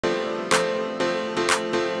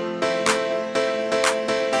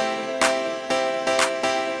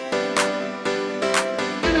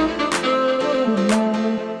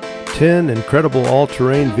10 incredible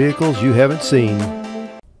all-terrain vehicles you haven't seen.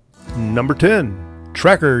 Number 10.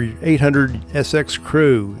 Tracker 800 SX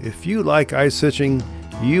Crew. If you like ice hitching,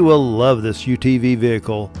 you will love this UTV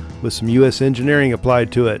vehicle with some US engineering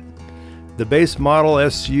applied to it. The base model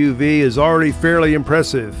SUV is already fairly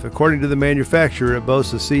impressive. According to the manufacturer, it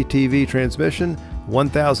boasts a CTV transmission,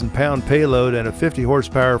 1,000-pound payload, and a 50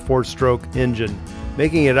 horsepower 4-stroke engine,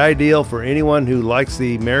 making it ideal for anyone who likes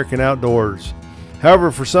the American outdoors.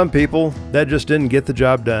 However, for some people, that just didn't get the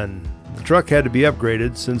job done. The truck had to be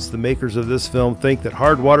upgraded since the makers of this film think that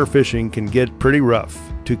hard water fishing can get pretty rough.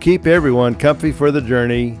 To keep everyone comfy for the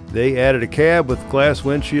journey, they added a cab with glass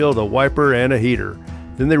windshield, a wiper, and a heater.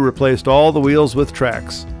 Then they replaced all the wheels with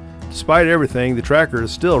tracks. Despite everything, the Tracker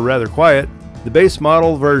is still rather quiet. The base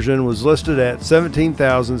model version was listed at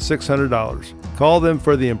 $17,600. Call them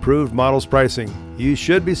for the improved model's pricing. You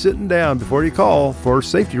should be sitting down before you call for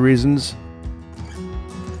safety reasons.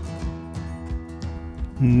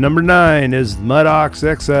 Number 9 is Muddox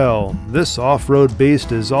XL. This off-road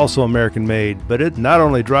beast is also American-made, but it not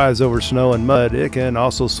only drives over snow and mud, it can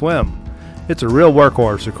also swim. It's a real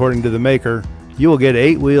workhorse, according to the maker. You will get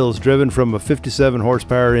 8 wheels driven from a 57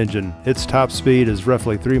 horsepower engine. Its top speed is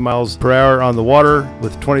roughly 3 miles per hour on the water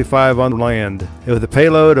with 25 on land, with a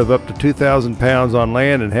payload of up to 2,000 pounds on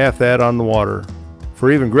land and half that on the water.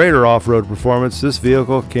 For even greater off-road performance, this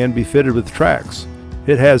vehicle can be fitted with tracks.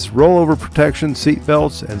 It has rollover protection, seat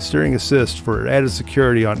belts, and steering assist for added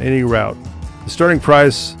security on any route. The starting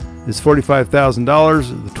price is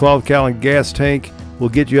 $45,000. The 12-gallon gas tank will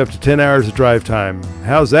get you up to 10 hours of drive time.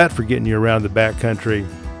 How's that for getting you around the backcountry?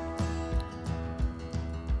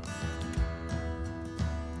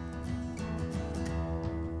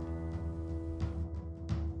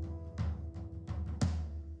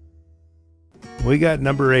 We got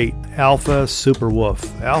number 8, Alpha Super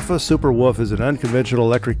Wolf. Alpha Super Wolf is an unconventional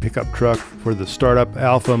electric pickup truck for the startup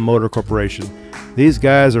Alpha Motor Corporation. These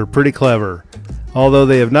guys are pretty clever. Although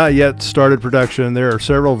they have not yet started production, there are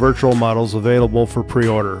several virtual models available for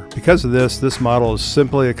pre-order. Because of this model is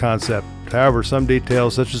simply a concept. However, some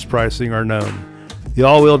details such as pricing are known. The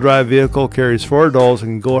all-wheel drive vehicle carries 4 adults and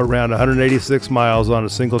can go around 186 miles on a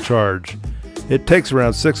single charge. It takes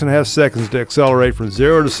around 6.5 seconds to accelerate from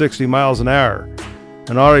 0 to 60 miles an hour.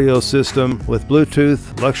 An audio system with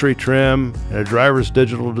Bluetooth, luxury trim, and a driver's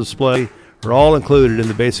digital display are all included in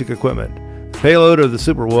the basic equipment. The payload of the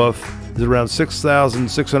Super Wolf is around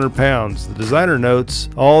 6,600 pounds. The designer notes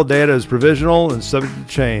all data is provisional and subject to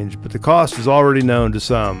change, but the cost is already known to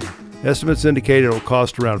some. Estimates indicate it will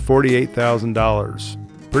cost around $48,000.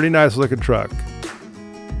 Pretty nice looking truck.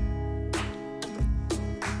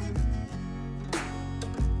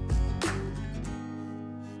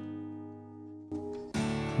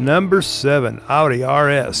 Number 7, Audi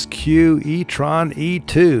RS Q e-tron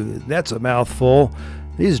E2. That's a mouthful.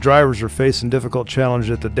 These drivers are facing difficult challenge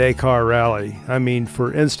at the Dakar rally. I mean,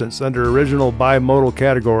 for instance, under original bimodal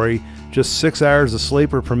category, just 6 hours of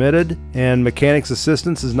sleep are permitted and mechanics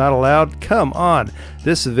assistance is not allowed? Come on!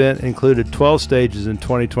 This event included 12 stages in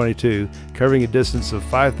 2022, covering a distance of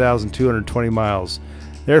 5,220 miles.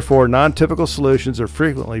 Therefore, non-typical solutions are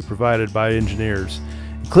frequently provided by engineers.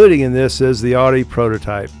 Including in this is the Audi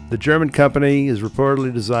prototype. The German company is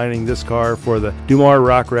reportedly designing this car for the Dune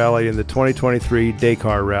Rock Rally and the 2023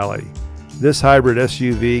 Dakar Rally. This hybrid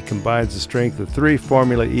SUV combines the strength of 3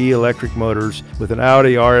 Formula E electric motors with an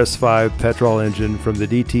Audi RS5 petrol engine from the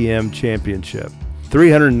DTM Championship.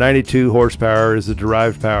 392 horsepower is the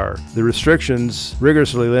derived power. The restrictions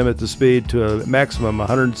rigorously limit the speed to a maximum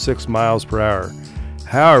 106 miles per hour.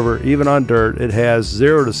 However, even on dirt, it has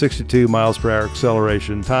 0 to 62 miles per hour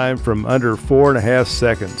acceleration time from under 4.5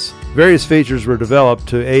 seconds. Various features were developed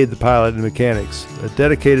to aid the pilot and mechanics. A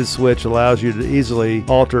dedicated switch allows you to easily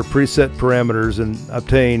alter preset parameters and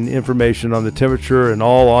obtain information on the temperature and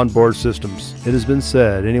all onboard systems. It has been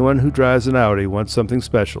said, anyone who drives an Audi wants something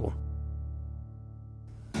special.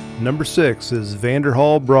 Number 6 is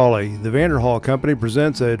Vanderhall Brawley. The Vanderhall Company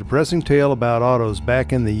presents a depressing tale about autos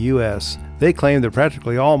back in the U.S. They claim that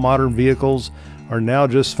practically all modern vehicles are now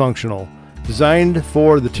just functional. Designed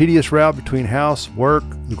for the tedious route between house, work,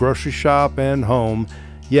 the grocery shop, and home,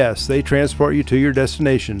 yes, they transport you to your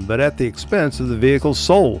destination, but at the expense of the vehicle's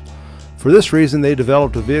soul. For this reason, they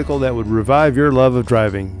developed a vehicle that would revive your love of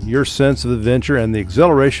driving, your sense of adventure, and the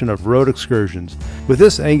exhilaration of road excursions. With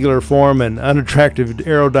this angular form and unattractive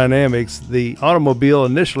aerodynamics, the automobile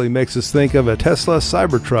initially makes us think of a Tesla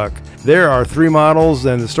Cybertruck. There are 3 models,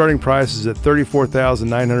 and the starting price is at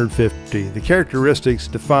 $34,950. The characteristics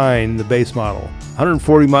define the base model: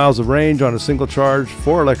 140 miles of range on a single charge,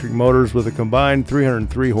 4 electric motors with a combined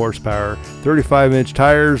 303 horsepower, 35-inch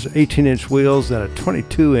tires, 18-inch wheels, and a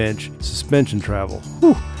 22-inch suspension travel.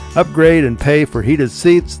 Whew. Upgrade and pay for heated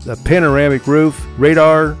seats, a panoramic roof,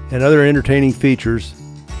 radar, and other entertaining features.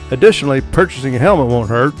 Additionally, purchasing a helmet won't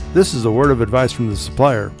hurt. This is a word of advice from the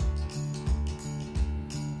supplier.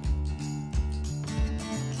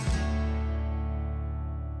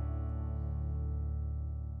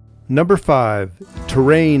 Number 5.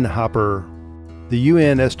 Terrain Hopper. The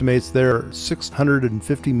UN estimates there are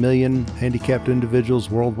 650 million handicapped individuals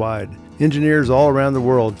worldwide. Engineers all around the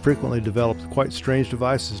world frequently develop quite strange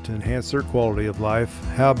devices to enhance their quality of life.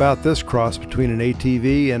 How about this cross between an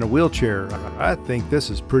ATV and a wheelchair? I think this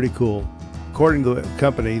is pretty cool. According to the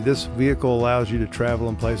company, this vehicle allows you to travel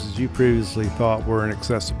in places you previously thought were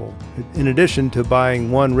inaccessible. In addition to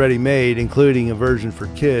buying one ready-made, including a version for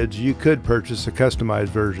kids, you could purchase a customized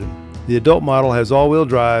version. The adult model has all-wheel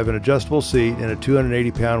drive, an adjustable seat, and a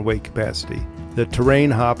 280-pound weight capacity. The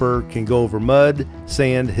Terrain Hopper can go over mud,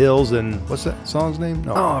 sand, hills, and what's that song's name?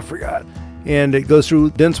 No. Oh, I forgot. And it goes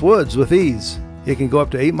through dense woods with ease. It can go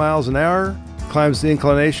up to 8 miles an hour, climbs the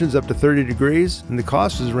inclinations up to 30 degrees, and the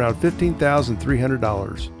cost is around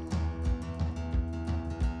 $15,300.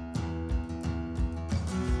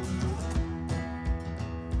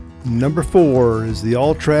 Number 4 is the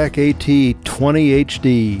All-Track AT 20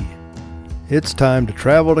 HD. It's time to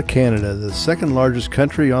travel to Canada, the second largest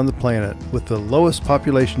country on the planet, with the lowest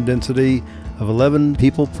population density of 11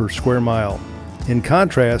 people per square mile. In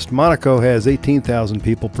contrast, Monaco has 18,000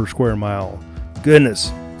 people per square mile.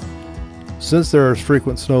 Goodness! Since there are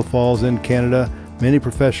frequent snowfalls in Canada, many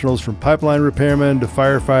professionals from pipeline repairmen to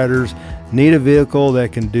firefighters need a vehicle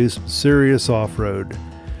that can do some serious off-road.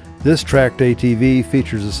 This tracked ATV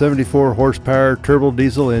features a 74 horsepower turbo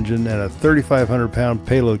diesel engine and a 3,500 pound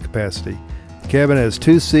payload capacity. The cabin has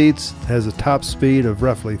 2 seats, has a top speed of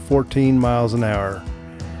roughly 14 miles an hour.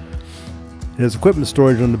 It has equipment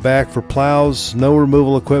storage on the back for plows, snow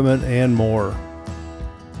removal equipment, and more.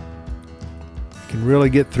 You can really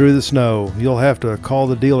get through the snow. You'll have to call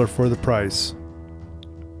the dealer for the price.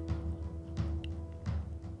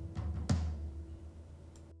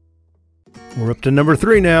 We're up to number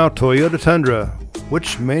 3 now, Toyota Tundra.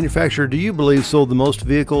 Which manufacturer do you believe sold the most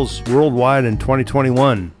vehicles worldwide in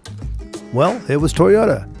 2021? Well, it was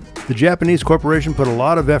Toyota. The Japanese corporation put a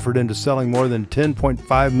lot of effort into selling more than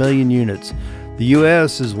 10.5 million units. The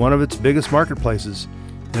US is one of its biggest marketplaces.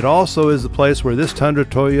 It also is the place where this Tundra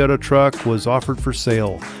Toyota truck was offered for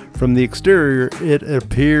sale. From the exterior, it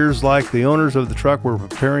appears like the owners of the truck were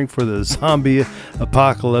preparing for the zombie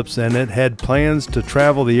apocalypse, and it had plans to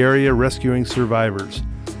travel the area rescuing survivors.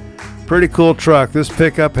 Pretty cool truck. This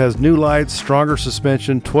pickup has new lights, stronger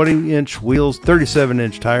suspension, 20-inch wheels,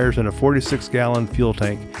 37-inch tires, and a 46-gallon fuel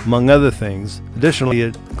tank, among other things. Additionally,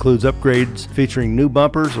 it includes upgrades featuring new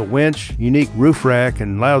bumpers, a winch, unique roof rack,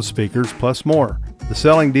 and loudspeakers, plus more. The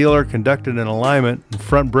selling dealer conducted an alignment and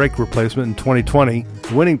front brake replacement in 2020.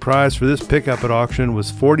 The winning prize for this pickup at auction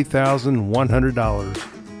was $40,100.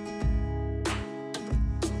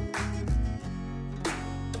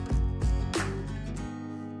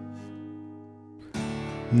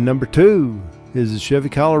 Number 2 is the Chevy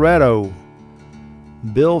Colorado.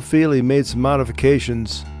 Bill Feely made some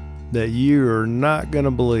modifications that you are not going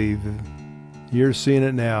to believe. You're seeing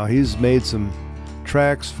it now. He's made some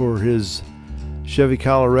tracks for his Chevy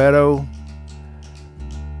Colorado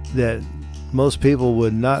that most people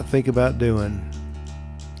would not think about doing.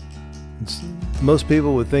 Most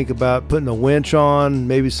people would think about putting a winch on,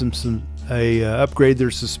 maybe upgrade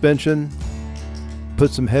their suspension,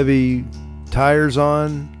 put some heavy tires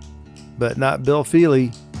on, but not Bill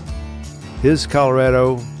Feely. His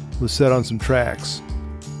Colorado was set on some tracks.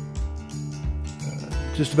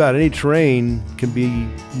 Just about any terrain can be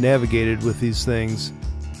navigated with these things.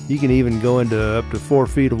 You can even go into up to 4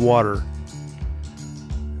 feet of water.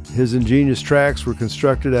 His ingenious tracks were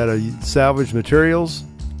constructed out of salvaged materials.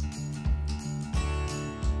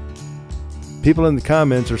 People in the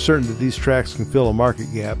comments are certain that these tracks can fill a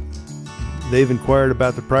market gap. They've inquired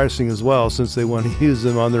about the pricing as well, since they want to use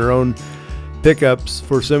them on their own pickups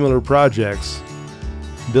for similar projects.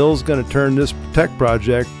 Bill's going to turn this tech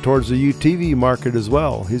project towards the UTV market as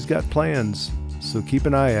well. He's got plans, so keep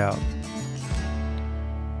an eye out.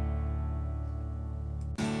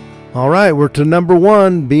 Alright, we're to number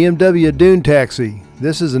 1, BMW Dune Taxi.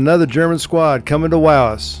 This is another German squad coming to wow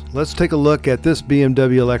us. Let's take a look at this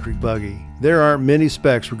BMW electric buggy. There aren't many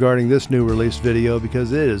specs regarding this new release video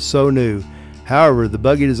because it is so new. However, the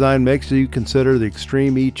buggy design makes you consider the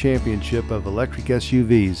Extreme E Championship of electric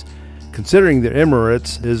SUVs. Considering that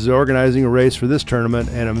Emirates is organizing a race for this tournament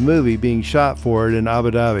and a movie being shot for it in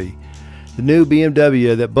Abu Dhabi. The new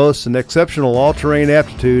BMW that boasts an exceptional all-terrain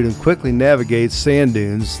aptitude and quickly navigates sand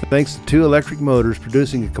dunes thanks to 2 electric motors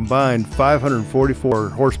producing a combined 544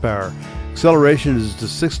 horsepower. Acceleration is to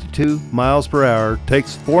 62 miles per hour,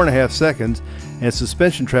 takes 4.5 seconds, and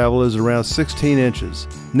suspension travel is around 16 inches.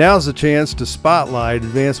 Now's the chance to spotlight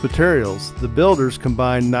advanced materials. The builders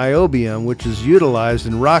combine niobium, which is utilized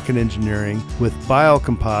in rocket engineering, with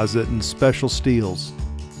bio-composite and special steels.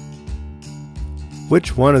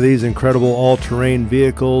 Which one of these incredible all-terrain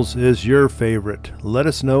vehicles is your favorite? Let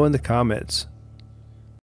us know in the comments.